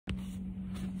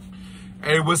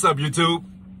Hey, what's up, YouTube?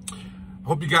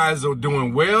 Hope you guys are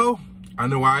doing well. I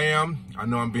know I am. I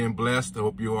know I'm being blessed. I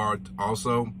hope you are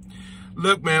also.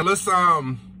 Look, man, let's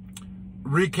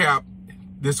recap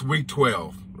this week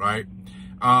 12, right?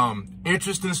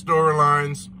 Interesting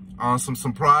storylines, some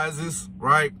surprises,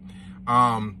 right?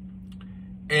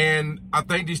 And I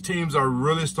think these teams are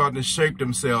really starting to shape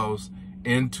themselves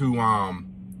into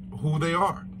who they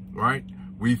are, right?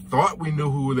 We thought we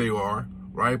knew who they are,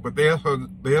 right? But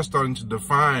they're starting to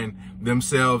define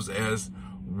themselves as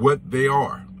what they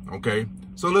are, okay?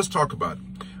 So let's talk about it.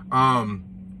 A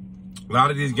lot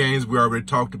of these games we already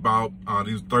talked about,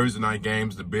 these Thursday night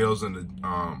games, the Bills and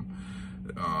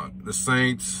the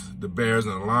Saints, the Bears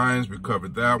and the Lions, we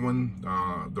covered that one.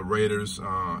 The Raiders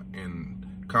and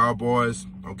Cowboys,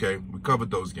 okay? We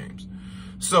covered those games.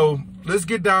 So let's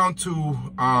get down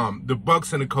to the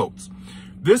Bucks and the Colts.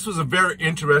 This was a very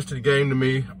interesting game to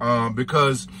me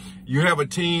because you have a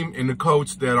team in the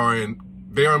Colts that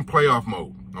they're in playoff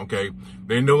mode, okay?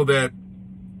 They know that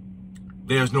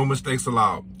there's no mistakes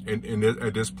allowed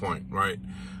at this point, right?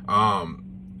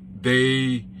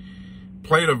 They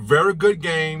played a very good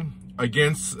game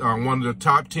against one of the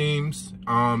top teams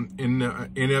in the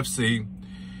NFC.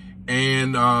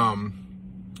 And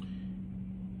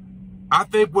I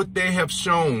think what they have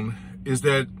shown is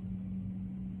that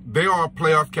they are a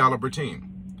playoff caliber team.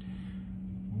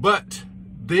 But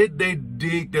did they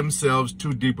dig themselves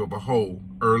too deep of a hole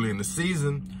early in the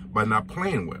season by not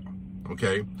playing well?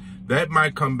 Okay, that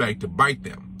might come back to bite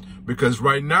them because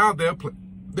right now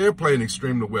they're playing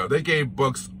extremely well. They gave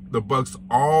the Bucks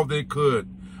all they could,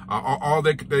 all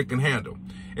they can handle.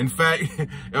 In fact,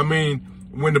 I mean,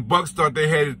 when the Bucks thought they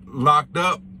had it locked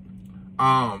up,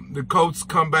 the Colts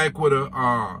come back with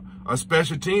a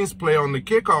special teams play on the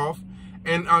kickoff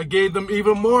and gave them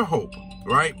even more hope,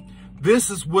 right?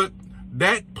 This is what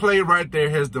that play right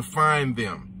there has defined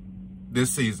them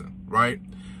this season, right?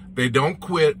 They don't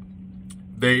quit.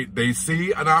 They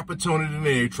see an opportunity and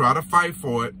they try to fight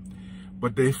for it,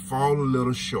 but they fall a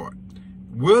little short.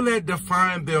 Will that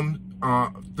define them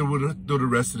through the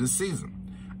rest of the season?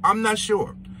 I'm not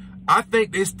sure. I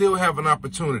think they still have an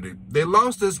opportunity. They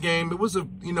lost this game. It was a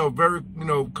very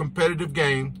competitive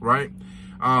game, right?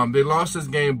 They lost this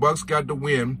game. Bucks got the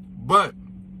win, but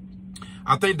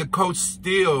I think the coach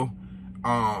still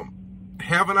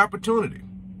have an opportunity.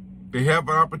 They have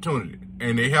an opportunity,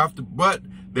 and they have to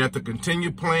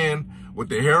continue playing with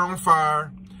their hair on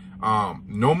fire.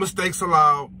 No mistakes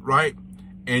allowed, right?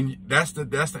 And that's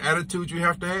the attitude you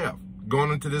have to have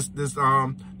going into this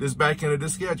back end of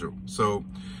this schedule. So,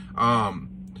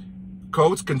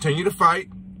 coach, continue to fight.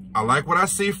 I like what I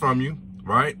see from you,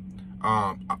 right?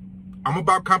 I'm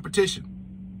about competition,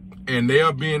 and they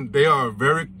are a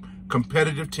very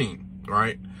competitive team,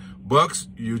 right? Bucks,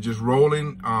 you're just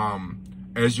rolling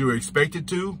as you expected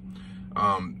to.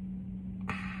 There's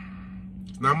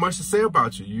not much to say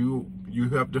about you. You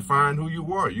have defined who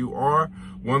you are. You are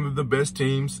one of the best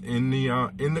teams in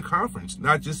the conference,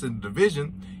 not just in the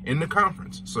division, in the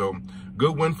conference. So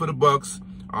good win for the Bucks.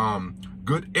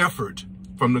 Good effort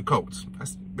from the Colts.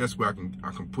 That's the best way I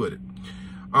can put it.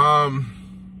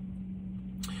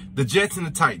 The Jets and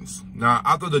the Titans. Now,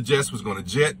 I thought the Jets was going to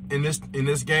jet in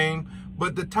this game,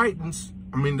 but the Texans,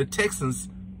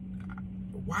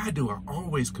 why do I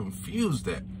always confuse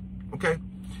that? Okay,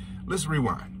 let's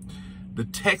rewind. The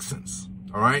Texans,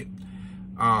 all right?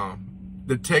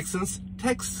 The Texans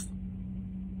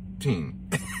team.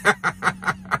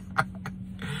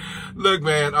 Look,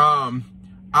 man,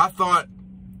 I thought,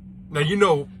 now,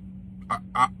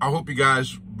 I hope you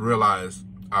guys realize,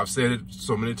 I've said it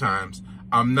so many times,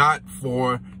 I'm not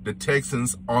for the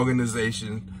Texans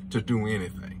organization to do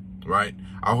anything, right?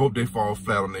 I hope they fall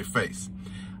flat on their face.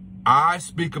 I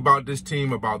speak about this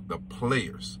team, about the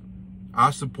players.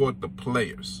 I support the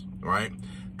players, right?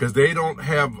 Because they don't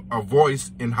have a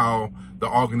voice in how the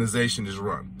organization is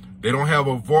run. They don't have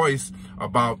a voice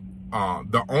about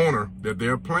the owner that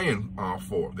they're playing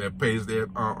for, that pays their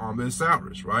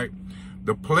salaries, right?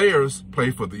 The players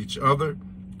play for each other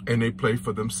and they play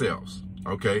for themselves,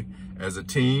 okay? As a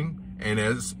team and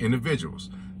as individuals.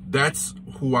 That's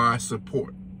who I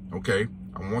support, okay?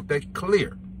 I want that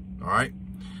clear, all right?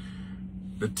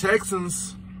 The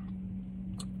Texans,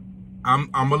 I'm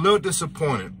a little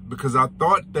disappointed because I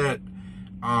thought that,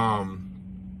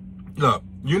 look,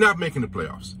 you're not making the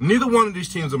playoffs. Neither one of these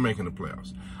teams are making the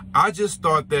playoffs. I just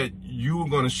thought that you were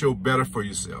going to show better for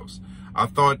yourselves. I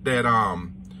thought that, I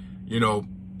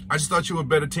just thought you were a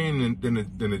better team than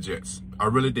the Jets. I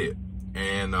really did.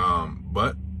 And,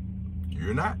 but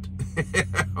you're not.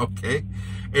 Okay.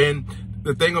 And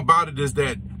the thing about it is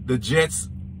that the Jets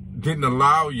didn't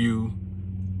allow you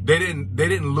they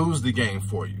didn't lose the game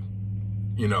for you.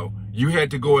 You know, you had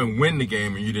to go and win the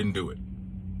game, and you didn't do it.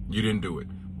 You didn't do it.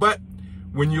 But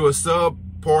when you're a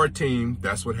subpar team,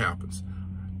 that's what happens.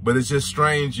 But it's just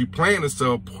strange you playing a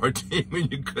subpar team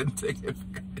and you couldn't take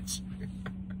advantage.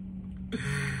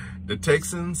 The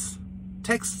Texans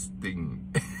texting.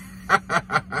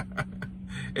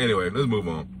 Anyway, let's move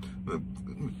on.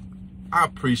 I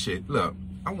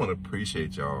want to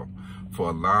appreciate y'all for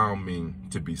allowing me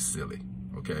to be silly,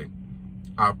 okay?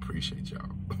 I appreciate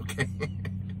y'all, okay?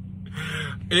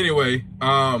 Anyway,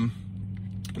 now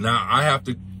I have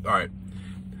to, all right.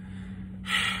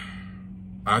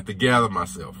 I have to gather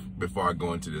myself before I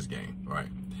go into this game, all right?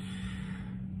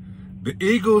 The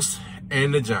Eagles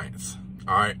and the Giants,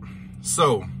 all right?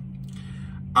 So,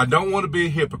 I don't want to be a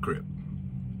hypocrite,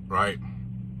 right?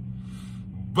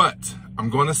 But I'm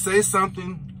going to say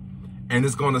something, and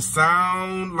it's going to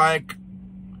sound like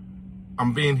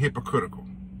I'm being hypocritical,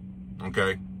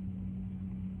 okay?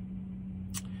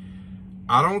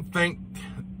 I don't think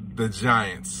the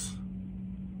Giants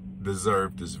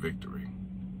deserve this victory.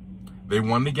 They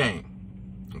won the game,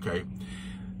 okay?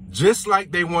 Just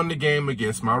like they won the game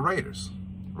against my Raiders,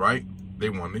 right? They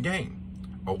won the game.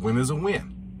 A win is a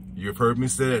win. You've heard me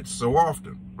say that so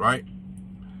often, right?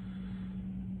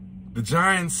 The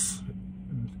Giants,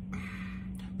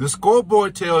 the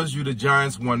scoreboard tells you the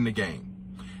Giants won the game.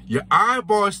 Your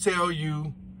eyeballs tell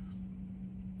you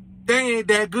they ain't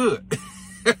that good,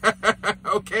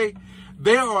 okay?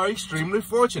 They are extremely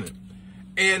fortunate.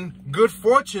 And good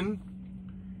fortune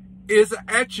is an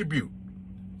attribute.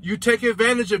 You take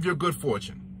advantage of your good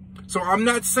fortune. So I'm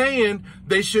not saying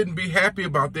they shouldn't be happy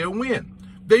about their win.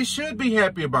 They should be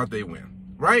happy about their win,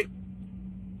 right?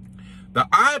 The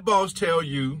eyeballs tell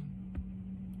you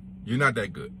you're not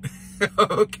that good,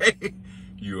 okay?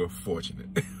 You're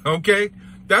fortunate, okay?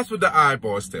 That's what the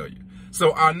eyeballs tell you.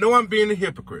 So I know I'm being a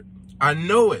hypocrite. I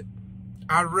know it.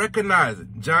 I recognize it.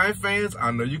 Giant fans,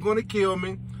 I know you're going to kill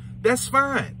me. That's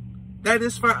fine. That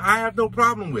is fine. I have no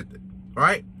problem with it,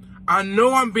 right? I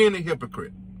know I'm being a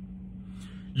hypocrite.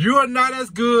 You are not as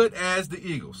good as the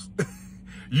Eagles.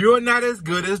 You are not as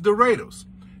good as the Raiders.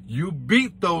 You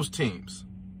beat those teams.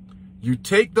 You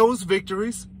take those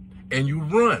victories and you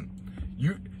run.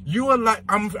 You are like,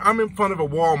 I'm in front of a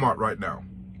Walmart right now.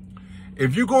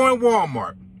 If you go in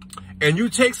Walmart and you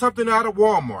take something out of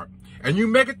Walmart and you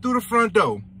make it through the front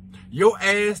door, your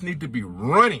ass need to be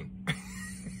running.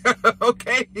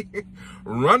 Okay?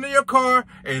 Run to your car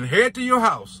and head to your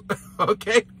house.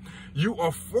 Okay? You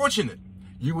are fortunate.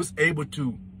 You was able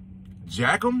to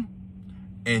jack them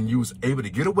and you was able to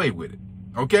get away with it.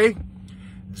 Okay?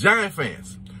 Giant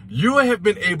fans, you have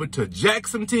been able to jack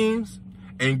some teams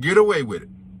and get away with it.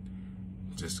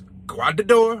 Just go out the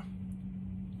door,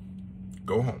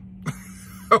 go home.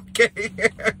 Okay?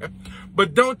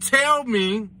 But don't tell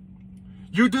me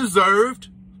you deserved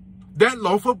that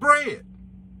loaf of bread.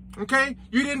 Okay?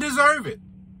 You didn't deserve it.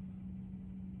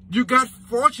 You got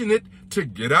fortunate to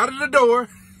get out of the door,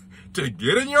 to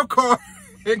get in your car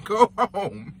and go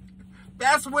home.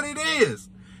 That's what it is.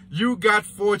 You got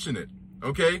fortunate.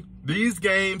 Okay? These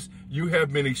games, you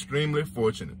have been extremely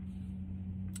fortunate.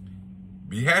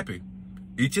 Be happy.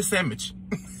 Eat your sandwich.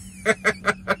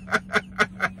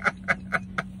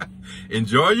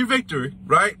 Enjoy your victory,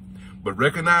 right? But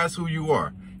recognize who you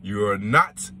are. You are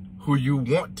not who you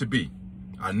want to be.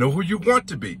 I know who you want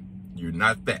to be. You're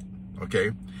not that,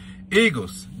 okay?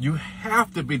 Eagles, you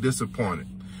have to be disappointed.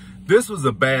 This was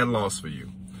a bad loss for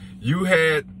you. You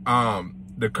had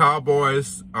the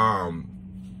Cowboys,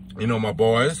 you know, my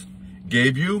boys,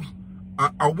 gave you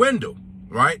a window,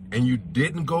 right? And you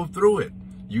didn't go through it.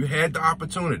 You had the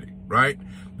opportunity, right?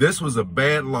 This was a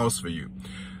bad loss for you.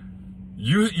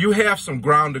 You have some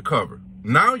ground to cover.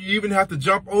 Now you even have to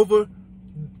jump over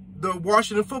the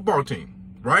Washington football team,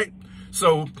 right?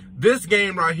 So this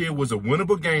game right here was a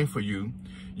winnable game for you.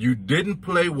 You didn't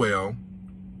play well.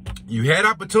 You had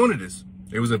opportunities.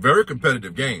 It was a very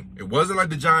competitive game. It wasn't like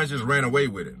the Giants just ran away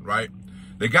with it, right?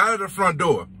 They got at the front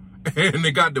door and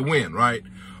they got the win, right?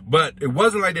 But it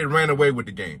wasn't like they ran away with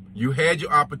the game. You had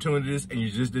your opportunities and you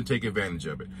just didn't take advantage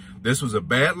of it. This was a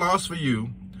bad loss for you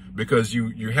because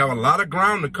you have a lot of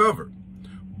ground to cover.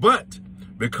 But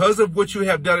because of what you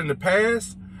have done in the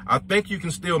past, I think you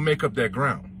can still make up that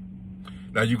ground.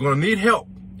 Now, you're going to need help,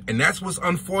 and that's what's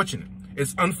unfortunate.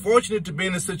 It's unfortunate to be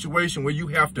in a situation where you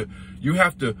have to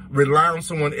rely on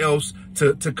someone else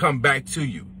to come back to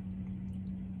you.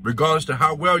 Regardless to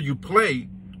how well you play,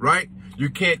 right? You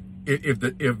can't, if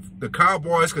the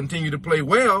Cowboys continue to play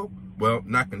well,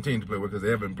 not continue to play well because they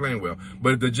haven't been playing well,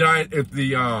 but if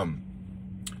the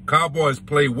Cowboys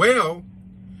play well,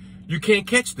 you can't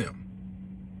catch them.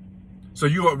 So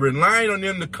you are relying on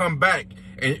them to come back,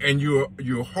 and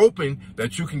you're hoping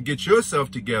that you can get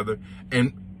yourself together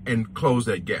and close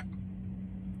that gap.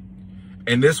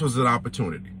 And this was an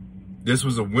opportunity. This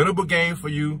was a winnable game for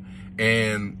you,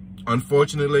 and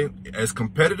unfortunately, as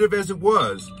competitive as it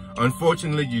was,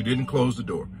 unfortunately, you didn't close the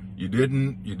door. You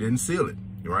didn't seal it,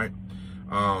 right?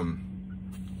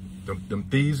 Them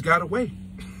thieves got away.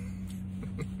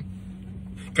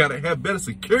 Gotta have better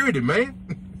security, man.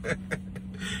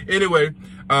 Anyway,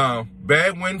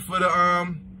 bad win for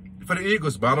the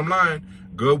Eagles. Bottom line,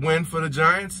 good win for the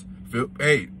Giants.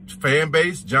 Hey,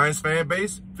 Giants fan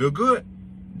base, feel good.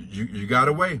 You got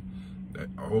away.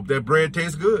 I hope that bread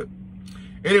tastes good.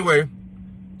 Anyway,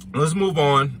 let's move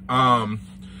on.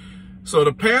 So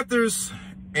the Panthers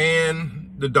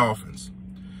and the Dolphins.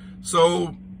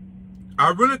 So I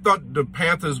really thought the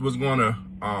Panthers was going to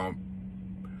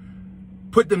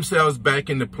put themselves back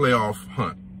in the playoff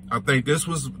hunt. I think this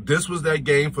was that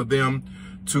game for them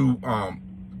to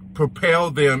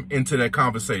propel them into that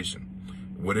conversation.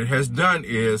 What it has done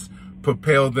is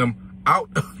propel them out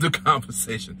of the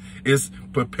conversation. It's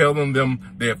propelling them.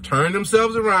 They have turned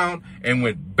themselves around and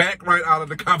went back right out of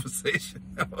the conversation.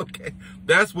 Okay,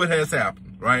 that's what has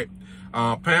happened, right?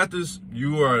 Panthers,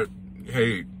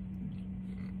 hey,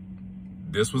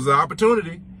 this was an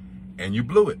opportunity, and you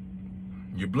blew it.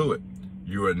 You blew it.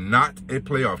 You are not a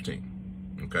playoff team.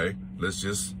 Okay, let's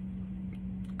just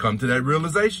come to that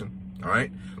realization. All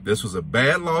right, this was a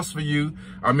bad loss for you.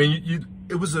 I mean,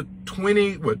 it was a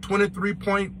 23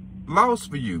 point loss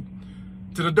for you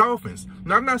to the Dolphins.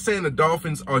 Now, I'm not saying the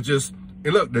Dolphins are just,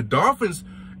 and look, the Dolphins,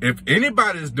 if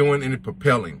anybody is doing any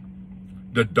propelling,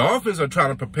 the Dolphins are trying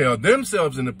to propel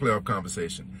themselves in the playoff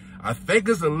conversation. I think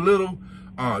it's a little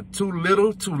too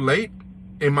late,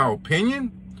 in my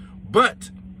opinion,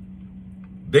 but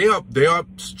they are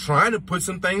trying to put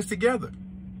some things together,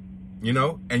 you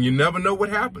know, and you never know what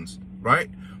happens, right?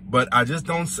 But I just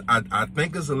don't, I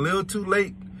think it's a little too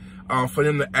late for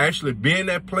them to actually be in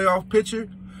that playoff picture,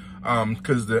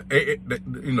 because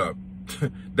you know,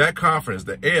 that conference,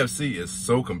 the AFC, is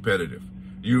so competitive.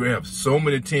 You have so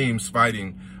many teams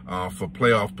fighting for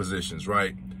playoff positions,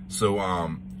 right? So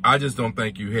I just don't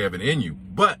think you have it in you.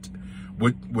 But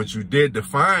what you did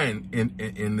define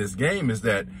in this game is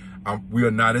that we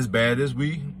are not as bad as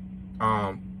we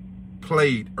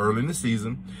played early in the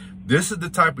season. This is the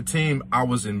type of team I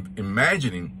was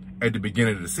imagining at the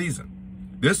beginning of the season.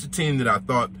 This is the team that I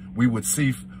thought we would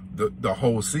see the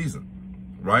whole season,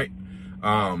 right?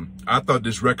 I thought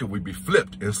this record would be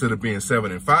flipped. Instead of being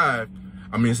 7-5,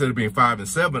 I mean, instead of being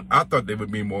 5-7, I thought they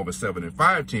would be more of a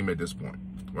 7-5 team at this point,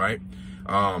 right?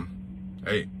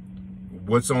 Hey,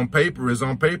 what's on paper is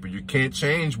on paper. You can't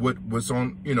change what's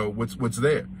on, you know, what's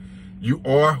there. You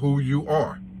are who you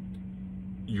are.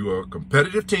 You are a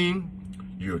competitive team.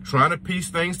 You're trying to piece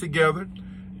things together.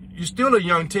 You're still a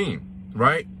young team,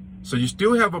 right? So you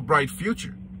still have a bright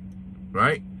future,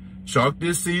 right? Chalk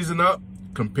this season up.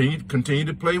 Continue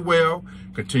to play well.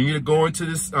 Continue to go into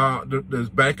this the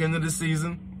back end of the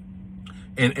season,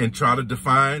 and try to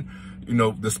define, you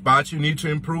know, the spots you need to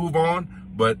improve on.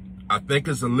 But I think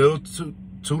it's a little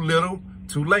too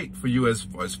late for you as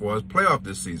far as playoff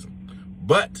this season.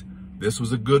 But this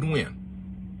was a good win.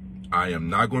 I am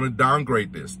not going to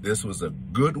downgrade this. This was a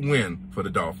good win for the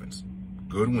Dolphins.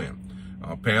 Good win.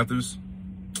 Panthers,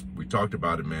 we talked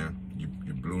about it, man. You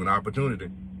blew an opportunity.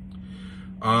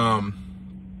 The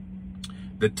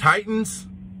Titans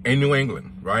and New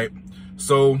England, right?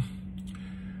 So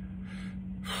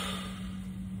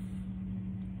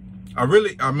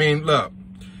I mean, look,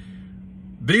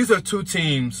 these are two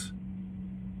teams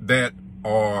that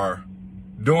are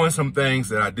doing some things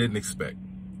that I didn't expect.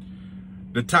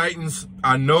 The Titans,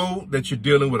 I know that you're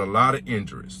dealing with a lot of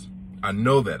injuries. I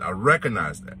know that. I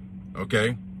recognize that,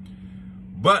 okay?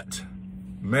 But,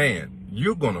 man,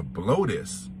 you're going to blow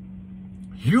this.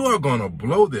 You are going to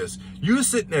blow this. You're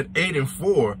sitting at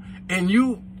 8-4, and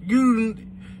you do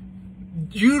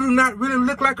not really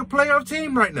look like a playoff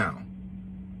team right now.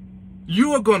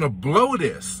 You are going to blow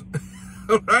this,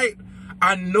 all right?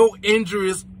 I know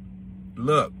injuries.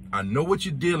 Look, I know what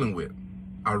you're dealing with.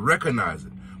 I recognize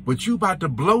it. But you about to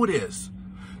blow this.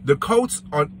 The Colts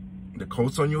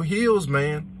on your heels,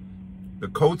 man. The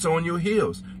Colts on your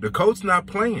heels. The Colts not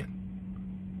playing,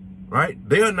 right?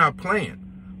 They are not playing.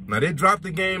 Now, they dropped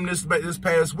the game this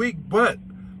past week, but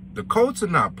the Colts are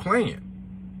not playing.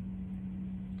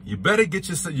 You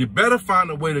better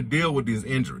find a way to deal with these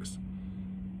injuries.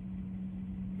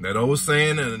 That old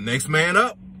saying, the next man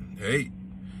up. Hey,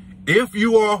 if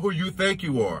you are who you think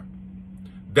you are,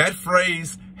 that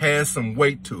phrase has some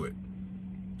weight to it.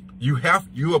 You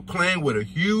are playing with a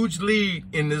huge lead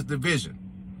in this division.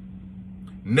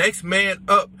 Next man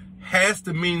up has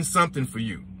to mean something for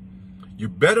you. You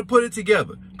better put it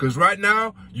together, because right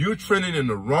now you're trending in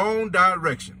the wrong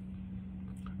direction.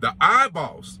 The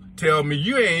eyeballs tell me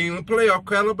you ain't even a playoff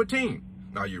caliber team.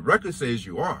 Now your record says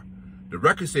you are. The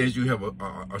record says you have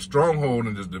a stronghold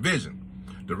in this division.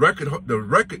 Your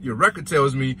record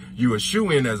tells me you a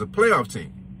shoe-in as a playoff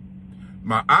team.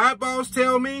 My eyeballs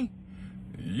tell me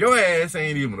your ass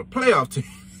ain't even a playoff team.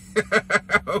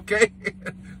 Okay?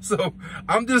 So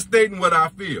I'm just stating what I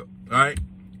feel. All right?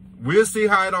 We'll see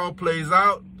how it all plays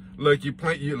out. Look, you're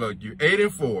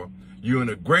 8-4. You're in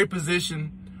a great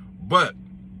position, but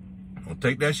don't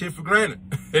take that shit for granted.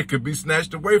 It could be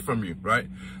snatched away from you, right?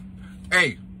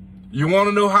 Hey, you want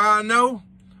to know how I know?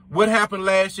 What happened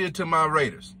last year to my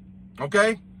Raiders?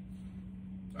 Okay?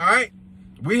 All right?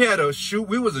 We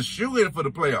was a shoe-in for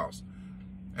the playoffs,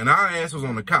 and our ass was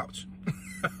on the couch.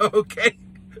 Okay?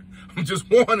 I'm just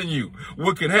warning you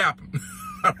what could happen.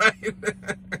 All right?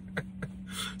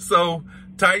 So,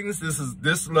 Titans,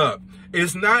 look,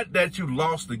 it's not that you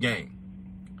lost the game.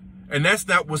 And that's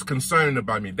not what's concerning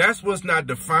about me. That's what's not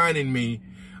defining me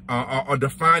or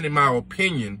defining my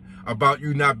opinion about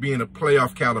you not being a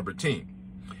playoff caliber team.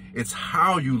 It's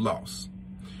how you lost.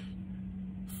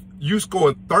 You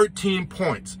scored 13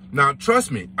 points. Now,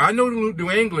 trust me, I know New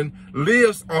England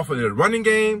lives off of their running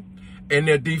game and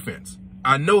their defense.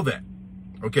 I know that,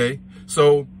 okay?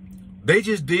 So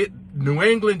New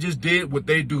England just did what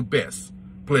they do best.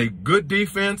 Play good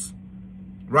defense,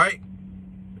 right?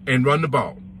 And run the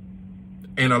ball.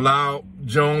 And allow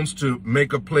Jones to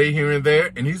make a play here and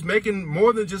there. And he's making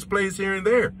more than just plays here and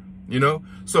there, you know?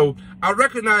 So I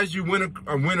recognize you win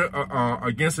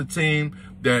against a team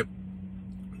that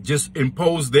just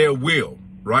imposed their will,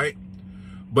 right?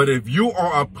 But if you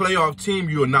are a playoff team,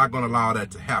 you are not going to allow that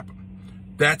to happen.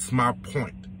 That's my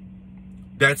point.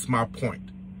 That's my point.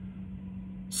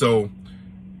 So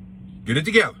get it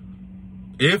together.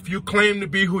 If you claim to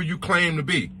be who you claim to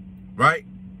be, right?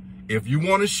 If you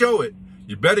want to show it,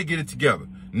 you better get it together.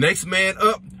 Next man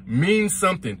up means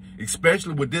something,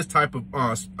 especially with this type of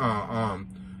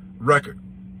record.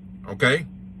 Okay?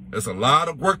 That's a lot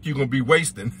of work you're going to be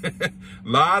wasting. A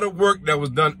lot of work that was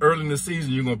done early in the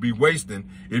season you're going to be wasting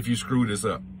if you screw this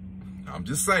up. I'm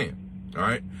just saying. All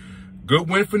right? Good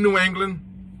win for New England.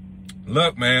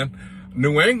 Look, man,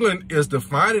 New England is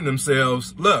defining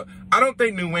themselves. Look, I don't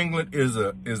think New England is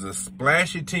a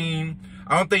splashy team.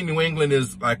 I don't think New England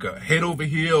is like a head over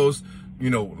heels, you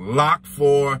know, locked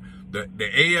for the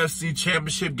AFC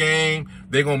Championship game.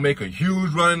 They're going to make a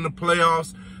huge run in the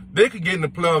playoffs. They could get in the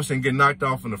playoffs and get knocked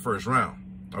off in the first round,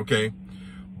 okay?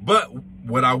 But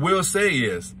what I will say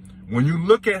is, when you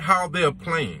look at how they're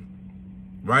playing,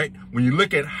 right? When you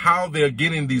look at how they're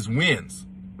getting these wins,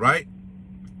 right?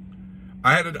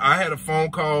 I had a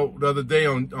phone call the other day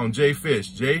on Jay Fish.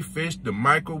 Jay Fish, the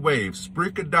microwave,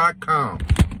 Spreaker.com.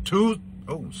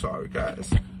 Oh, sorry, guys.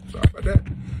 Sorry about that.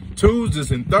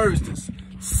 Tuesdays and Thursdays,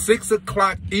 6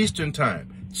 o'clock Eastern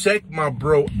time. Check my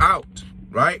bro out,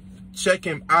 right? Check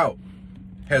him out.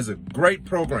 Has a great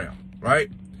program, right?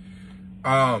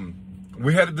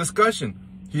 We had a discussion.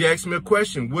 He asked me a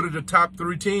question. What are the top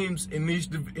 3 teams in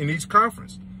each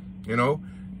conference? You know,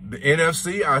 the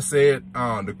NFC, I said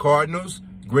the Cardinals,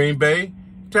 Green Bay,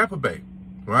 Tampa Bay,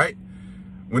 right?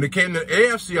 When it came to the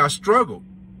AFC, I struggled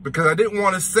because I didn't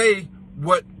want to say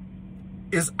what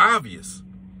is obvious.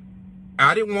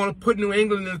 I didn't want to put New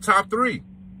England in the top 3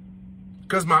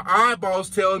 because my eyeballs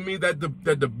tell me that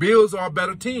the Bills are a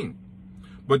better team.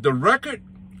 But the record,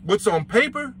 what's on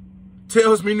paper,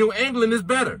 tells me New England is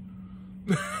better.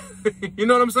 You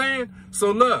know what I'm saying?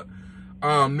 So look,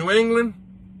 New England,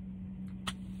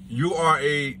 you are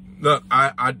look,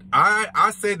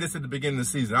 I said this at the beginning of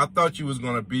the season. I thought you was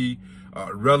going to be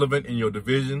relevant in your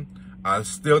division. I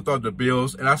still thought the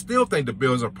Bills, and I still think the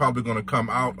Bills are probably going to come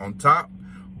out on top.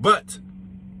 But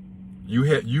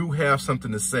you have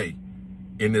something to say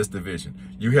in this division.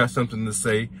 You have something to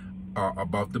say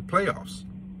about the playoffs.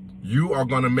 You are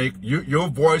going to make, your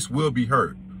voice will be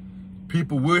heard.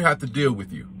 People will have to deal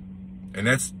with you. And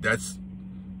that's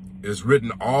it's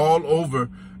written all over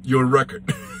your record.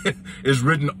 It's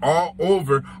written all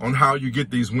over on how you get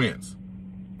these wins.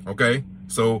 Okay?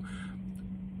 So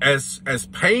as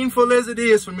painful as it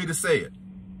is for me to say it,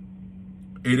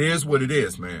 it is what it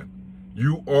is, man.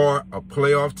 You are a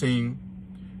playoff team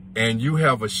and you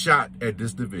have a shot at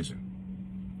this division.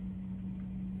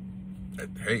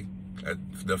 Hey,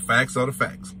 the facts are the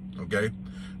facts. Okay?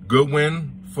 Good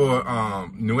win for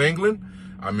New England.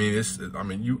 I mean,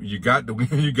 you got the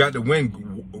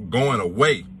win going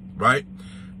away, right?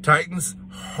 Titans,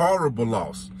 horrible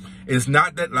loss. It's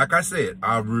not that, like I said,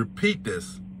 I repeat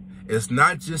this. It's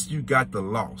not just you got the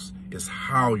loss. It's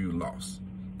how you lost.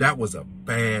 That was a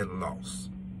bad loss.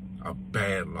 A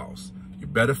bad loss. You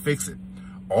better fix it.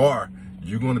 Or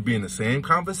you're going to be in the same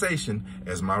conversation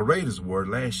as my Raiders were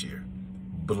last year.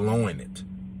 Blowing it.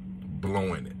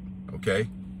 Blowing it. Okay?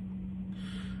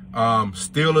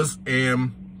 Steelers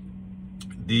and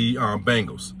the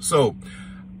Bengals. So,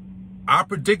 I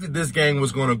predicted this game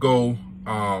was going to go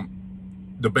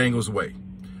the Bengals' way.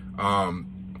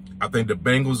 I think the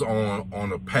Bengals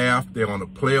on a path. They're on a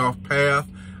playoff path.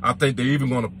 I think they're even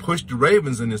going to push the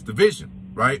Ravens in this division,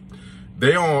 right?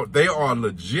 They are a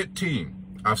legit team.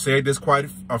 I've said this quite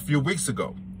a few weeks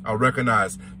ago. I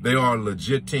recognize they are a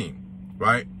legit team,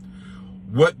 right?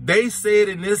 What they said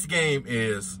in this game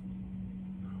is,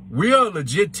 we are a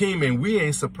legit team and we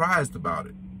ain't surprised about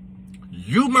it.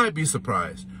 You might be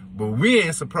surprised, but we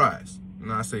ain't surprised.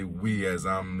 And I say we as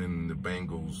I'm in the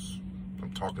Bengals.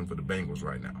 I'm talking for the Bengals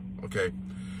right now, okay?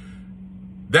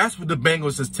 That's what the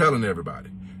Bengals is telling everybody.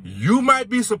 You might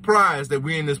be surprised that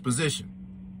we're in this position,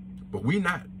 but we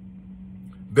not.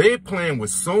 They're playing with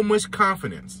so much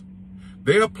confidence.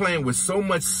 They're playing with so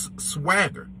much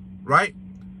swagger, right?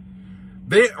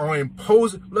 They are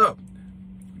imposing. Look,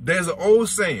 there's an old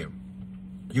saying,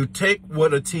 you take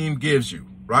what a team gives you,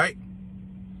 right?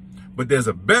 But there's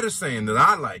a better saying that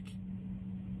I like.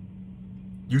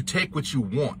 You take what you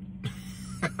want.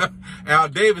 Al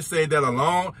Davis said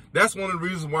that that's one of the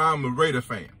reasons why I'm a Raider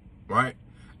fan, right?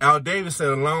 Al Davis said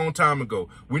a long time ago,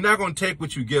 we're not going to take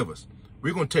what you give us.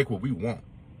 We're going to take what we want,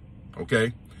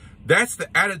 okay? That's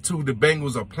the attitude the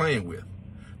Bengals are playing with.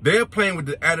 They're playing with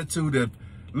the attitude of,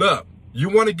 look, you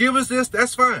want to give us this?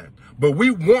 That's fine. But we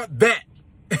want that,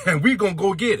 and we're going to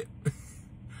go get it.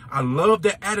 I love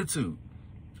that attitude.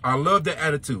 I love that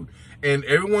attitude. And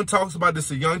everyone talks about this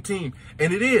a young team,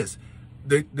 and it is.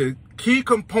 The key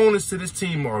components to this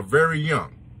team are very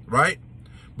young, right?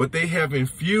 But they have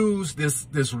infused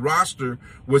this roster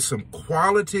with some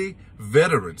quality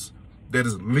veterans that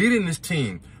is leading this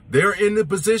team. They're in the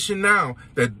position now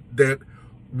that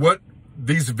what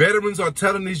these veterans are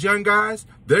telling these young guys,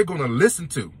 they're going to listen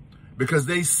to, because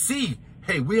they see,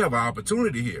 hey, we have an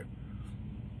opportunity here.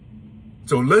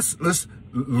 So let's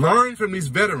learn from these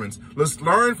veterans. Let's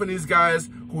learn from these guys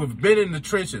who have been in the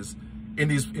trenches in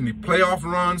the playoff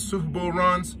runs, Super Bowl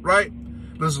runs, right?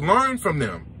 Let's learn from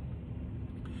them.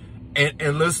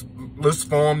 And let's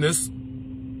form this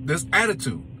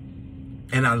attitude.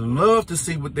 And I love to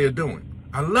see what they're doing.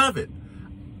 I love it.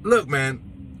 Look, man,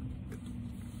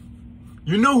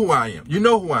 you know who I am. You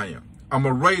know who I am. I'm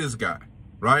a Raiders guy,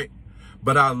 right?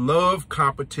 But I love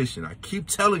competition. I keep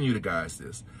telling you guys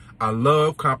this. I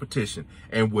love competition.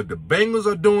 And what the Bengals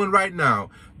are doing right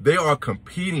now, they are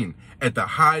competing at the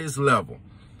highest level.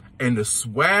 And the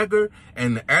swagger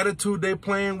and the attitude they're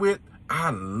playing with, I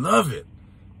love it.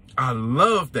 I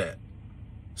love that.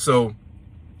 So,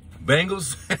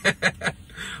 Bengals,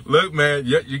 look, man,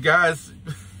 you guys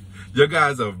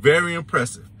are very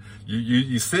impressive.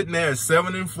 You're sitting there at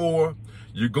 7-4.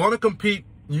 You're going to compete.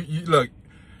 You look,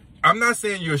 I'm not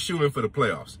saying you're shooting for the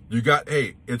playoffs.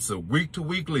 Hey, it's a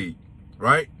week-to-week league,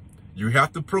 right? You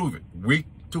have to prove it week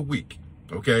to week,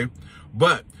 okay?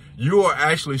 But you are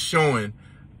actually showing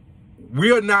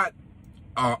we are not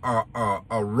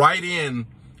a write-in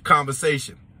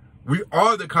conversation. We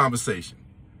are the conversation.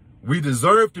 We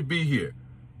deserve to be here.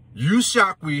 You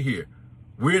shocked we're here.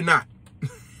 We're not.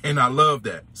 And I love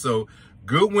that. So,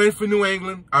 good win for New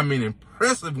England. I mean,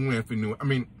 impressive win for New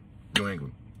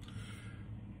England.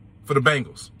 For the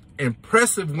Bengals.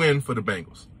 Impressive win for the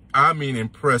Bengals. I mean,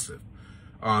 impressive.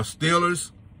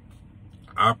 Steelers,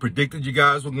 I predicted you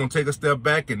guys were going to take a step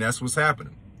back, and that's what's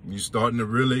happening. You're starting to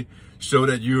really show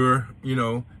that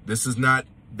this is not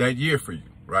that year for you,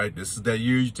 right? This is that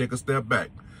year you take a step back.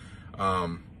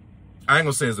 I ain't going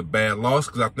to say it's a bad loss,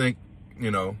 because I think,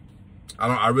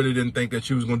 I really didn't think that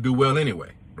you was going to do well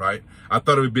anyway, right? I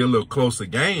thought it would be a little closer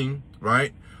game,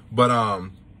 right? But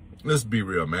let's be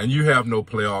real, man. You have no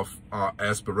playoff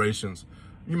aspirations.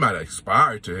 You might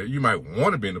aspire to it. You might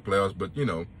want to be in the playoffs, but, you're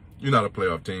not a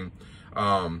playoff team.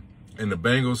 And the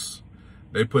Bengals,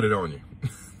 they put it on you.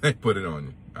 They put it on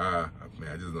you. Man,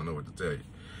 I just don't know what to tell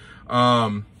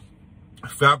you.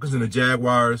 Falcons and the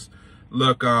Jaguars.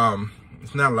 Look,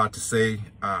 it's not a lot to say.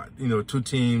 Two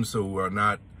teams who are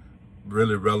not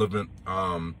really relevant.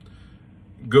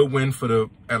 Good win for the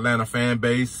Atlanta fan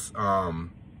base.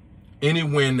 Any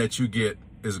win that you get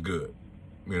is good.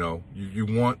 You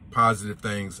want positive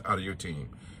things out of your team,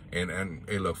 and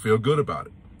hey, look, feel good about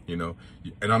it.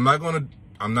 And I'm not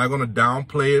I'm not going to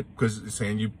downplay it because it's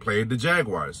saying you played the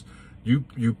Jaguars. You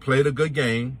played a good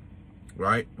game,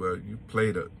 right? Well, you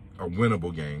played a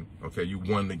winnable game. Okay, you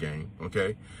won the game.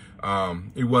 Okay,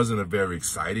 it wasn't a very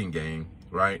exciting game,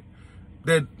 right?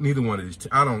 That neither one of these.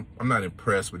 I'm not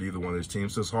impressed with either one of these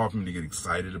teams. So it's hard for me to get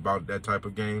excited about that type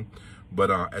of game. But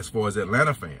as far as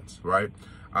Atlanta fans, right?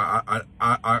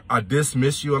 I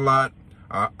dismiss you a lot.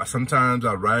 Sometimes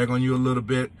I rag on you a little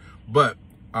bit. But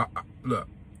look,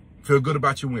 feel good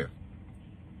about your win.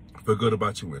 Feel good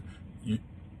about your win.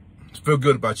 Feel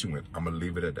good about your win. I'm gonna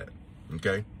leave it at that.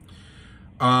 Okay.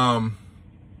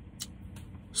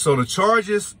 So the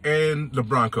Chargers and the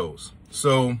Broncos.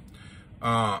 So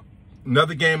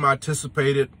another game I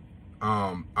anticipated.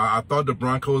 I thought the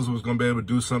Broncos was going to be able to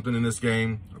do something in this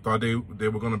game. I thought they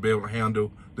were going to be able to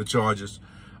handle the Chargers.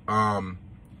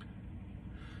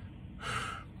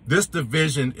 This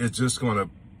division is just going to,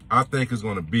 I think, is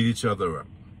going to beat each other up.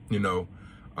 You know,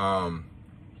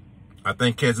 I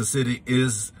think Kansas City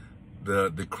is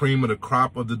the cream of the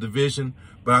crop of the division,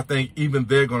 but I think even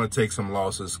they're going to take some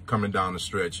losses coming down the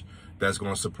stretch. That's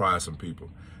going to surprise some people.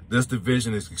 This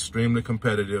division is extremely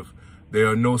competitive. There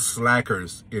are no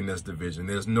slackers in this division.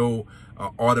 There's no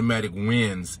automatic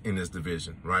wins in this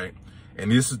division, right?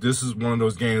 And this is one of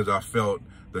those games I felt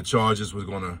the Chargers was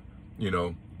going to, you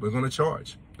know, we're going to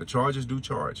charge. The Chargers do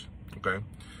charge, okay?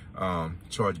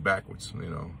 Charge backwards, you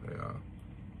know.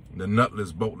 The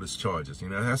nutless, boatless Chargers, you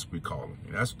know, that's what we call them.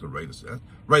 You know, that's what the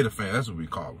Raider fan, that's what we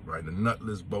call them, right? The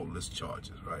nutless, boatless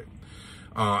Chargers, right?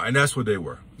 And that's what they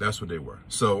were. That's what they were.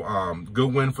 So,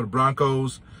 good win for the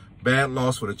Broncos. Bad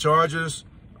loss for the Chargers.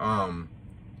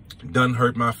 Doesn't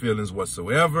hurt my feelings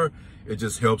whatsoever. It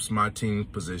just helps my team's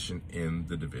position in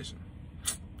the division.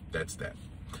 That's that.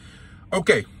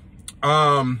 Okay.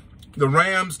 The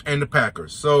Rams and the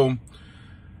Packers. So,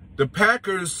 the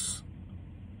Packers,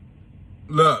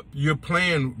 look, you're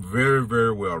playing very,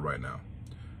 very well right now.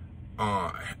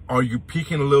 Are you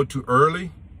peaking a little too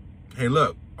early? Hey,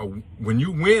 look, when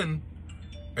you win,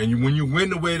 and when you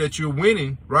win the way that you're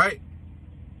winning, right?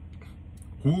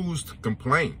 Who's to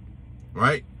complain,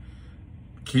 right?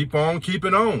 Keep on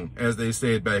keeping on, as they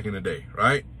said back in the day,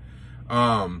 right?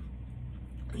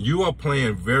 You are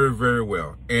playing very, very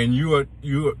well. And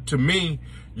to me,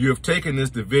 you have taken this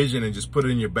division and just put it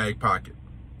in your back pocket.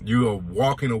 You are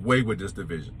walking away with this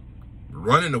division,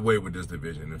 running away with this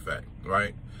division, in fact,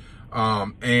 right?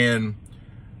 And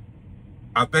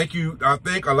I think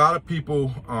a lot of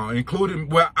people, including,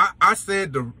 well, I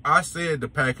said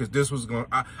the Packers, this was going,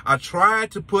 I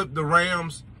tried to put the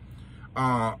Rams,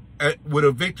 with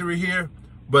a victory here,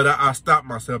 but I stopped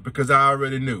myself because I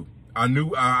already knew.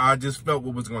 I just felt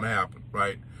what was going to happen,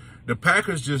 right? The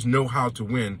Packers just know how to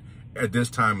win at this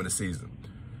time of the season.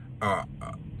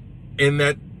 In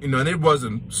that, you know, and it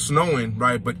wasn't snowing,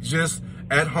 right? But just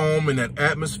at home in that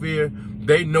atmosphere,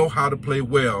 they know how to play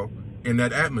well in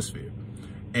that atmosphere.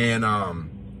 And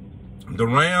the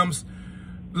Rams,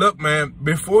 look, man,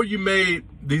 before you made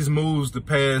these moves the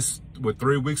past,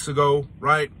 3 weeks ago,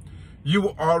 right? You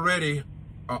were already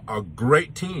a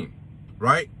great team,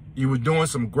 right? You were doing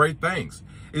some great things.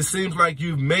 It seems like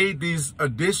you've made these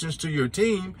additions to your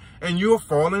team and you're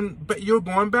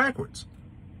going backwards.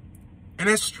 And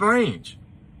that's strange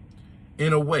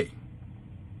in a way.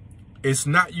 It's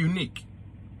not unique.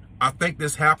 I think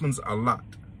this happens a lot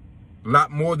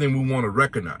more than we want to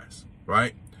recognize,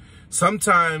 right?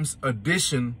 Sometimes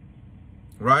addition,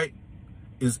 right,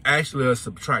 is actually a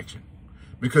subtraction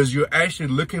because you're actually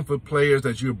looking for players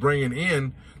that you're bringing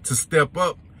in to step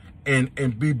up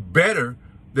and be better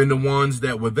than the ones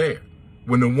that were there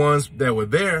when the ones that were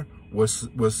there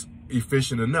was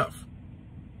efficient enough,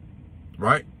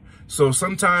 right? So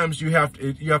sometimes you have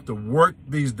to work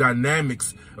these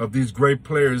dynamics of these great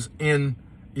players in,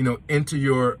 you know, into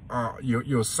your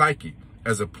psyche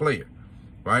as a player,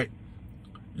 right?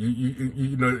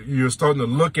 You know, you're starting to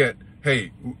look at,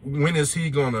 hey, when is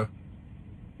he gonna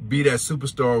be that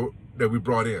superstar that we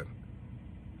brought in?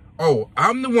 Oh,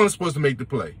 I'm the one supposed to make the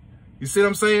play. You see what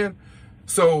I'm saying?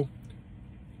 So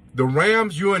the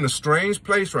Rams, you're in a strange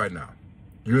place right now.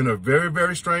 You're in a very,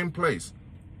 very strange place.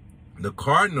 The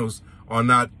Cardinals are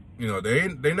not, you know,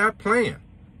 they're not playing.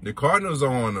 The Cardinals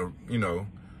are on a, you know,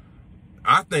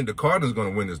 I think the Cardinals are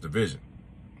going to win this division,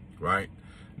 right?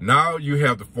 Now you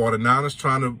have the 49ers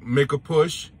trying to make a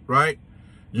push, right?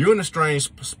 You're in a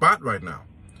strange spot right now.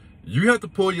 You have to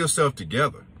pull yourself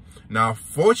together. Now,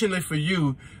 fortunately for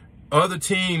you, other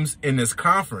teams in this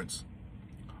conference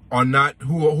are not,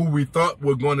 who we thought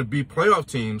were going to be playoff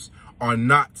teams, are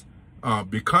not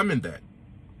becoming that.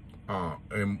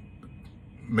 And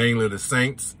mainly the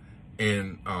Saints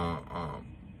and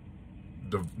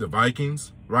the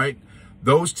Vikings, right?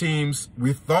 Those teams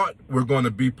we thought were going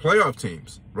to be playoff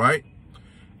teams, right?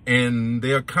 And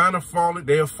they are kind of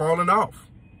fallen off,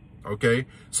 okay?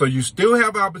 So you still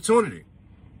have opportunity.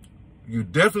 You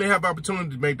definitely have opportunity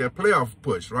to make that playoff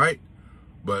push, right?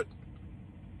 But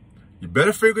you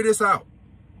better figure this out.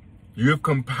 You have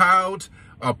compiled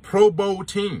a Pro Bowl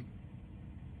team,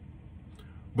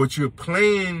 but you're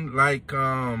playing like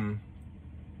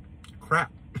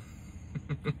crap,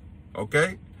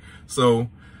 okay? So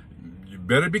you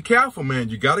better be careful, man.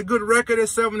 You got a good record at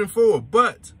 7-4,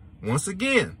 but once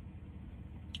again,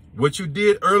 what you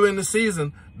did early in the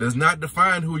season does not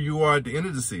define who you are at the end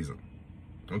of the season,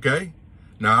 okay?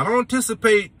 Now, I don't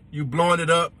anticipate you blowing it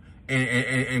up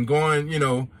and going,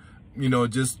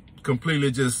 just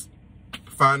completely just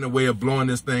finding a way of blowing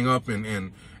this thing up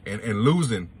and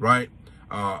losing, right?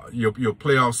 Your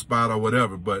playoff spot or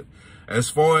whatever. But as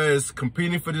far as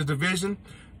competing for this division,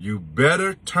 you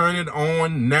better turn it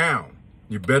on now.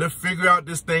 You better figure out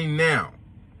this thing now,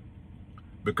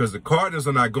 because the Cardinals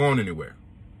are not going anywhere.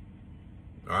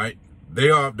 All right, they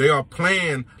are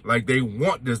playing like they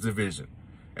want this division,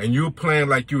 and you're playing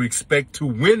like you expect to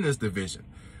win this division.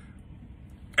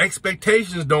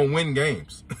 Expectations don't win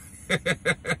games.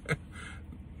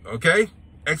 Okay,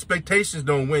 expectations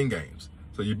don't win games.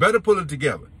 So you better pull it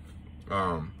together.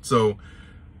 So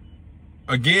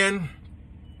again,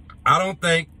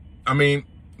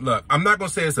 look, I'm not going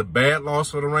to say it's a bad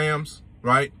loss for the Rams,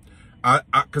 right?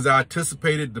 Because I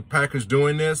anticipated the Packers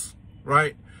doing this,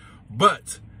 right?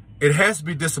 But it has to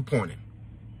be disappointing.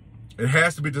 It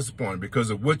has to be disappointing because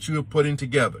of what you are putting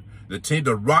together, the team,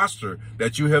 the roster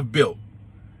that you have built,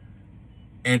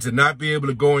 and to not be able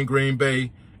to go in Green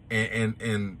Bay and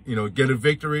get a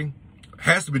victory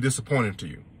has to be disappointing to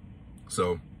you.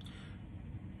 So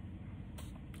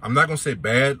I'm not going to say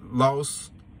bad loss,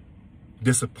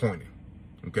 disappointing.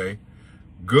 Okay,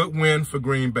 good win for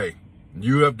Green Bay.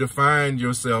 You have defined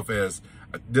yourself as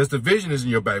this division is in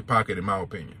your back pocket, in my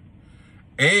opinion.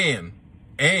 And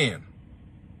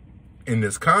in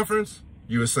this conference,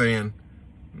 you are saying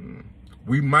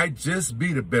we might just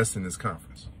be the best in this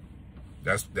conference.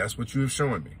 That's what you have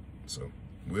shown me. So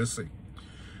we'll see.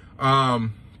 I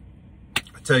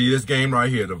tell you this game right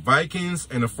here, the Vikings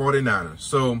and the 49ers.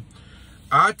 So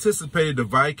I anticipated the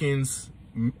Vikings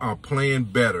are playing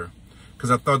better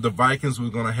because I thought the Vikings were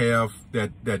going to have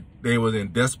that they were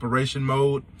in desperation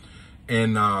mode,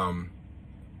 and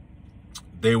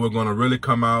they were going to really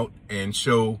come out and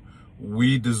show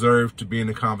we deserve to be in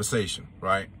the conversation,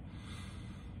 right?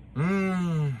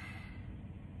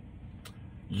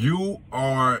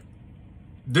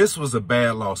 This was a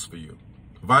bad loss for you.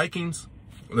 Vikings,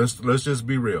 let's just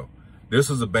be real. This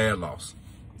was a bad loss.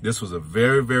 This was a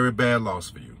very, very bad loss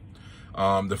for you.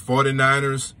 The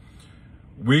 49ers,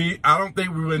 I don't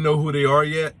think we really know who they are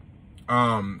yet.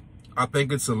 I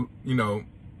think it's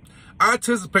I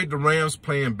anticipate the Rams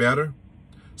playing better.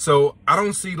 So I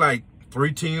don't see like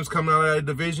 3 teams coming out of that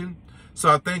division. So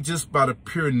I think just by the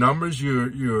pure numbers,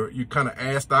 you're kind of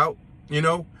assed out,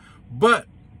 But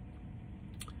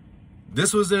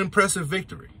this was an impressive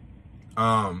victory.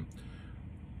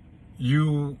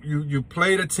 You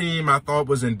played a team I thought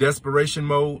was in desperation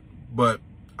mode, but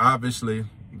obviously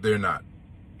they're not.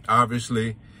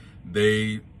 Obviously,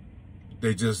 they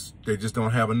just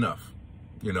don't have enough.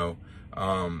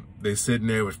 They're sitting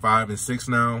there with 5 and 6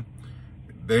 now.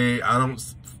 I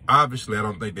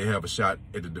don't think they have a shot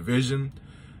at the division.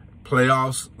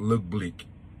 Playoffs look bleak.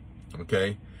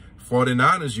 Okay.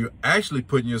 49ers, you're actually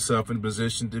putting yourself in a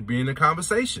position to be in the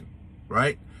conversation,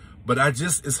 right? But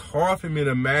it's hard for me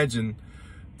to imagine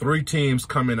 3 teams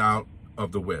coming out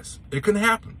of the West. It can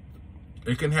happen.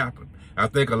 It can happen. I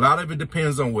think a lot of it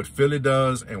depends on what Philly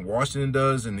does and Washington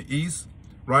does in the East,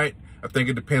 right? I think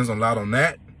it depends a lot on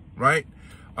that, right?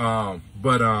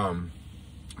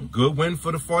 Good win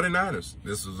for the 49ers.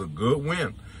 This was a good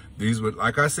win. These were,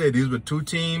 like I said, these were 2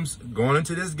 teams going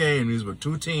into this game. These were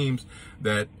 2 teams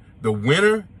that the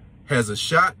winner has a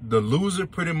shot. The loser,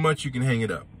 pretty much, you can hang it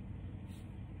up.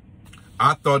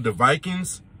 I thought the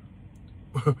Vikings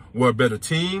were a better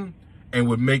team and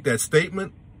would make that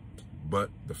statement, but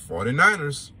the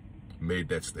 49ers made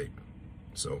that statement.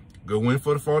 So, good win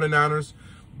for the 49ers.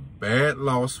 Bad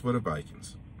loss for the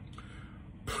Vikings.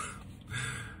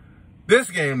 This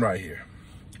game right here,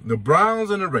 the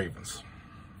Browns and the Ravens.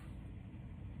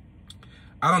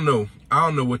 I don't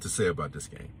know what to say about this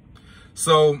game.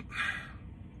 So,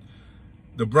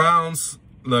 the Browns,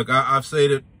 look, I've said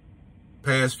it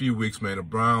past few weeks, man. The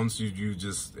Browns, you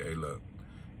just, hey, look,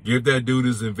 give that dude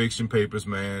his eviction papers,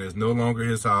 man. It's no longer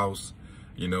his house.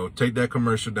 Take that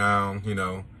commercial down.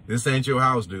 This ain't your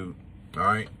house, dude. All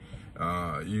right.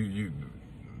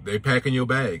 They packing your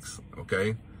bags.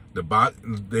 Okay.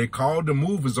 They called the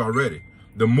movers already.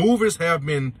 The movers have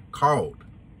been called.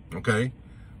 Okay.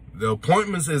 The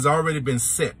appointments has already been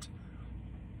set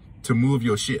to move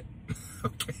your shit.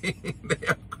 Okay.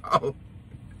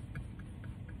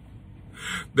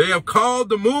 They have called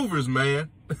the movers, man.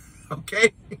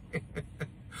 Okay.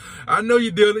 I know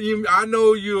you're dealing. I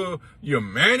know you're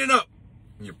manning up.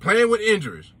 You're playing with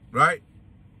injuries, right?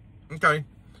 Okay.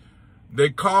 They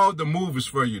called the movers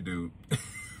for you, dude.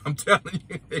 I'm telling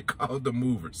you, they called the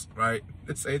movers, right?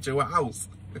 This ain't your house.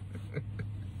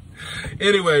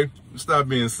 Anyway, stop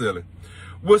being silly.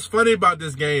 What's funny about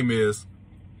this game is,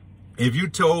 if you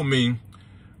told me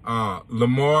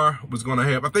Lamar was going to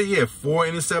have, I think he had 4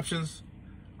 interceptions.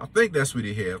 I think that's what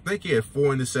he had. I think he had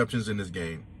 4 interceptions in this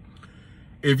game.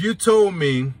 If you told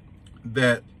me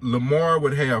that Lamar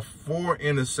would have 4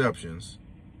 interceptions,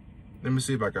 let me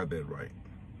see if I got that right.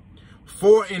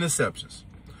 4 interceptions.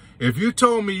 If you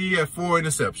told me he had 4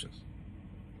 interceptions,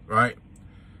 right,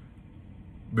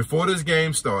 before this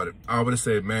game started, I would have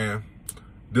said, man,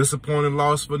 disappointing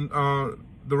loss for the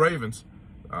Ravens.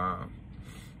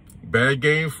 Bad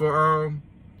game for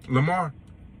Lamar.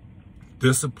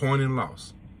 Disappointing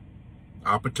loss.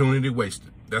 Opportunity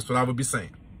wasted. That's what I would be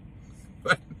saying.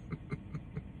 But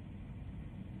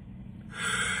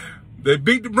they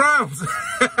beat the Browns.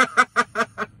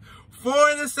 4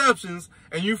 interceptions,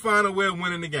 and you find a way of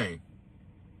winning the game.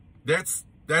 That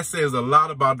says a lot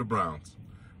about the Browns.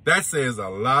 That says a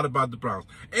lot about the Browns.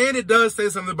 And it does say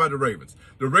something about the Ravens.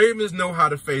 The Ravens know how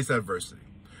to face adversity.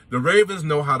 The Ravens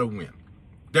know how to win.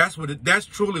 That's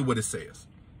truly what it says.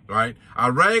 Right? I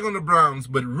rag on the Browns,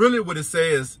 but really what it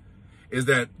says is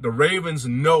that the Ravens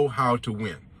know how to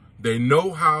win. They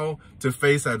know how to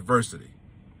face adversity.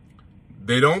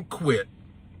 They don't quit,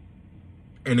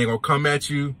 and they're going to come at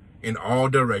you in all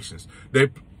directions. They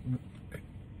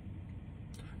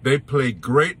play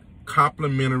great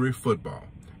complementary football.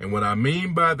 And what I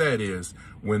mean by that is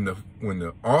when the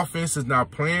offense is not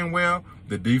playing well,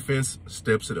 the defense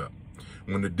steps it up.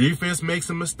 When the defense makes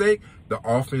a mistake, the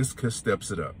offense steps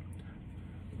it up.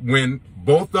 When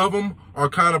both of them are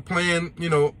kind of playing,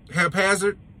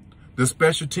 haphazard, the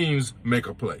special teams make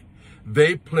a play.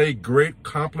 They play great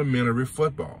complementary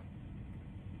football.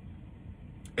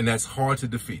 And that's hard to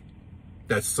defeat.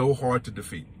 That's so hard to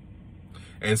defeat.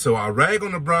 And so I rag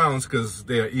on the Browns because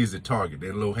they're an easy target.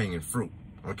 They're low-hanging fruit,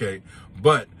 okay?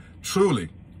 But truly,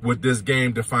 what this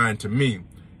game defined to me,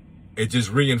 it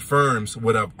just reaffirms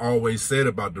what I've always said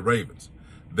about the Ravens.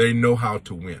 They know how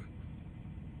to win.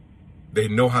 They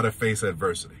know how to face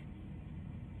adversity.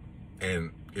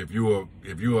 And if you are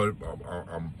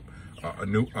a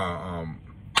new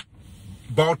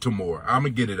Baltimore, I'm gonna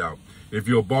get it out. If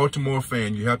you're a Baltimore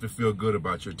fan, you have to feel good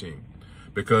about your team,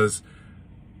 because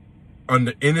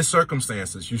under any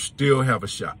circumstances, you still have a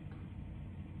shot,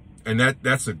 and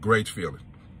that's a great feeling.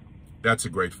 That's a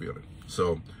great feeling.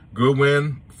 So good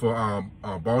win for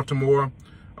Baltimore.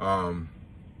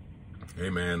 Hey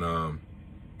man,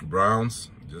 Browns,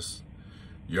 just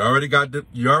you already got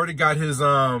his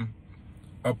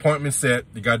appointment set.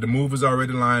 You got the movers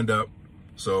already lined up.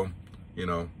 So,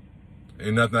 ain't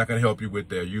nothing I can help you with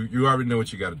there. You already know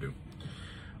what you got to do.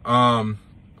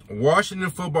 Washington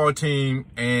football team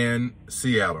and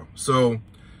Seattle. So,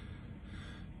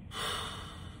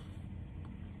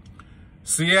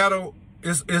 Seattle,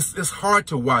 it's hard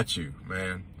to watch you,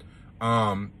 man,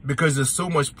 because there's so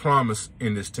much promise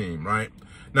in this team, right?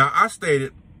 Now, I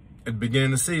stated at the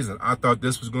beginning of the season, I thought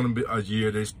this was going to be a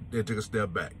year they took a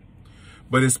step back.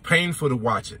 But it's painful to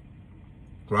watch it,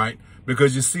 right?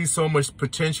 Because you see so much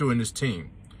potential in this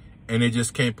team, and they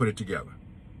just can't put it together.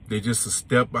 They're just a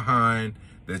step behind.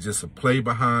 They're just a play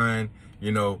behind.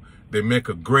 They make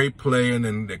a great play, and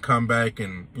then they come back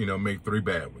and, make 3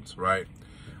 bad ones, right?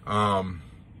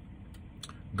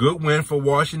 Good win for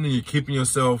Washington. You're keeping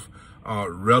yourself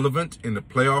relevant in the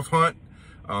playoff hunt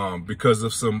because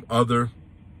of some other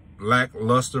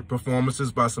lackluster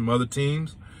performances by some other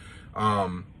teams.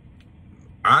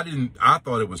 I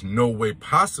thought it was no way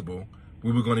possible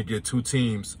we were going to get 2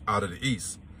 teams out of the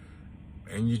East.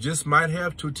 And you just might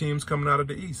have 2 teams coming out of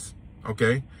the East,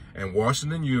 okay? And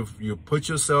Washington, you've put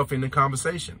yourself in the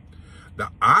conversation. My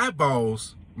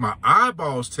eyeballs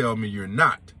tell me you're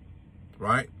not,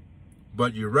 right?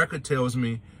 But your record tells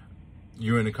me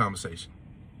you're in the conversation.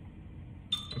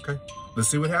 Okay? Let's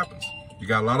see what happens. You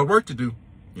got a lot of work to do.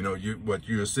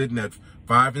 You're sitting at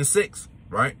 5 and 6,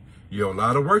 right? You have a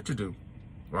lot of work to do.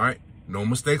 Right? No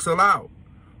mistakes allowed.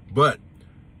 But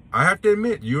I have to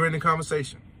admit, you're in the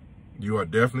conversation. You are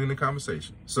definitely in the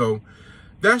conversation. So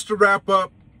that's the wrap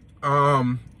up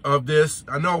of this.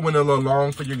 I know I went a little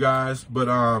long for you guys, but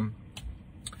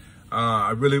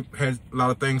I really had a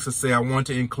lot of things to say. I want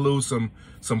to include some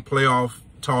playoff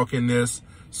talk in this,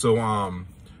 so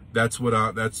that's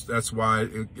why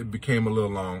it became a little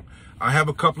long. I have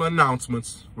a couple of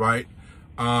announcements, right?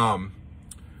 My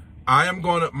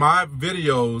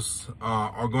videos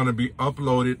are gonna be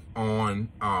uploaded on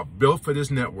Built for This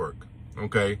network.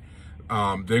 Okay,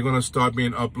 they're gonna start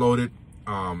being uploaded.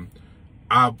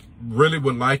 I really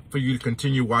would like for you to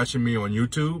continue watching me on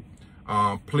YouTube.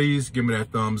 Please give me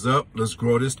that thumbs up. Let's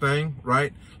grow this thing,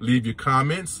 right? Leave your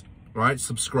comments, right?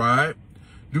 Subscribe.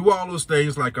 Do all those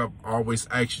things like I've always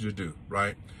asked you to do,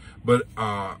 right? But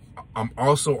I'm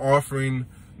also offering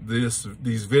these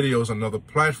videos on another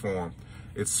platform.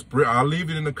 I'll leave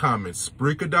it in the comments.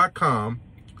 Spreaker.com,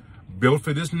 Built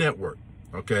for This network,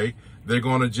 okay? They're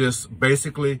going to just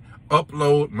basically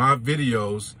upload my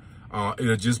videos.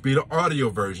 It'll just be the audio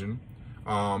version.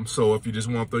 So if you just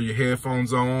want to throw your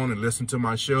headphones on and listen to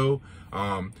my show,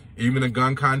 even the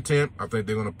gun content, I think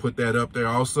they're going to put that up there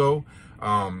also.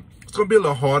 It's going to be a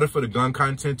little harder for the gun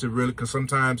content to really, because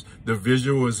sometimes the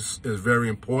visual is very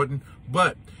important,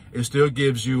 but it still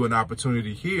gives you an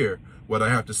opportunity to hear what I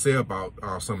have to say about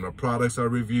some of the products I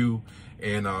review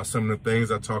and some of the things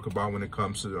I talk about when it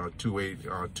comes to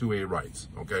 2A rights,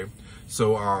 okay?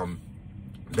 So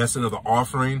that's another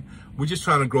offering. We're just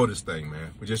trying to grow this thing,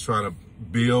 man. We're just trying to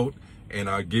build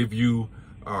and give you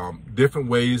different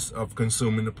ways of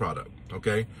consuming the product,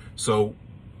 okay? So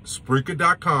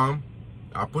Spreaker.com,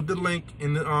 I'll put the link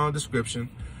in the description,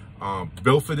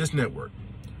 Built for This network.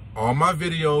 All my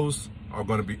videos are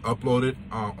going to be uploaded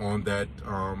on that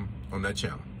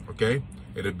channel, okay?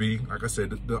 It'll be, like I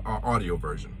said, the audio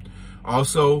version.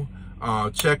 Also,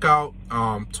 check out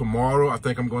tomorrow, I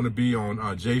think I'm going to be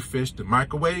on Jay Fish, the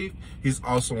Microwave. He's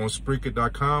also on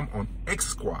Spreaker.com on X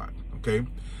Squad, okay?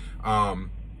 I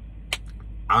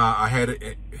had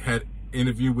an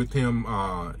interview with him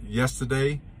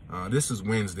yesterday. This is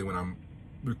Wednesday when I'm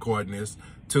recording this.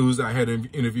 Tuesday, I had an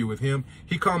interview with him.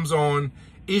 He comes on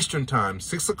Eastern time,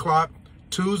 6 o'clock,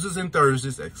 Tuesdays and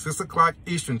Thursdays at 6 o'clock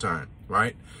Eastern time,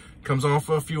 right? Comes on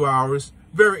for a few hours.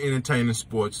 Very entertaining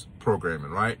sports programming,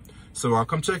 right? So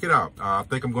come check it out. I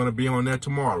think I'm going to be on there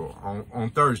tomorrow on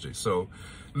Thursday. So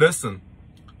listen,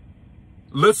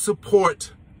 let's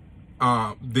support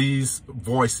these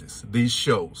voices, these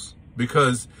shows,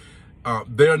 because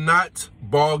they're not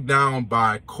bogged down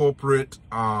by corporate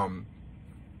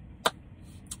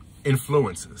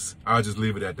influences. I'll just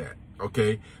leave it at that,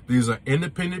 okay? These are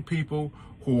independent people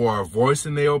who are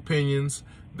voicing their opinions.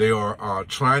 They are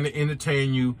trying to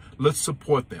entertain you. Let's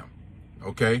support them,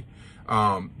 okay?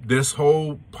 This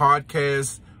whole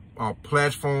podcast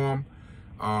platform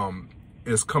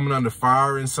is coming under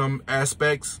fire in some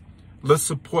aspects. Let's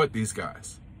support these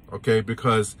guys, okay?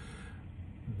 Because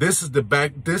this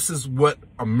is what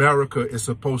America is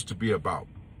supposed to be about.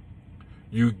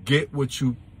 You get what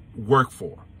you work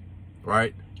for,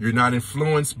 right? You're not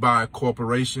influenced by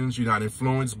corporations. You're not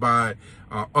influenced by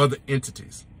other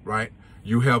entities, right?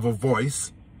 You have a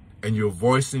voice, and you're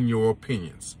voicing your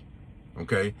opinions,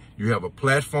 okay? You have a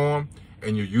platform,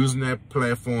 and you're using that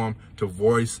platform to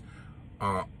voice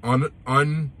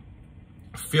unfiltered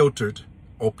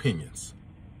opinions.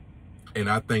 And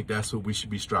I think that's what we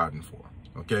should be striving for,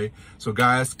 okay? So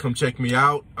guys, come check me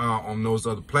out on those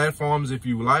other platforms if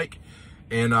you like.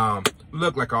 And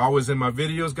look, like I always in my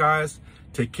videos, guys,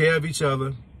 take care of each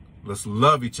other. Let's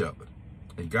love each other.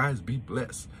 And guys, be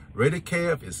blessed. Rated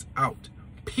Kev is out.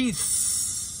 Peace.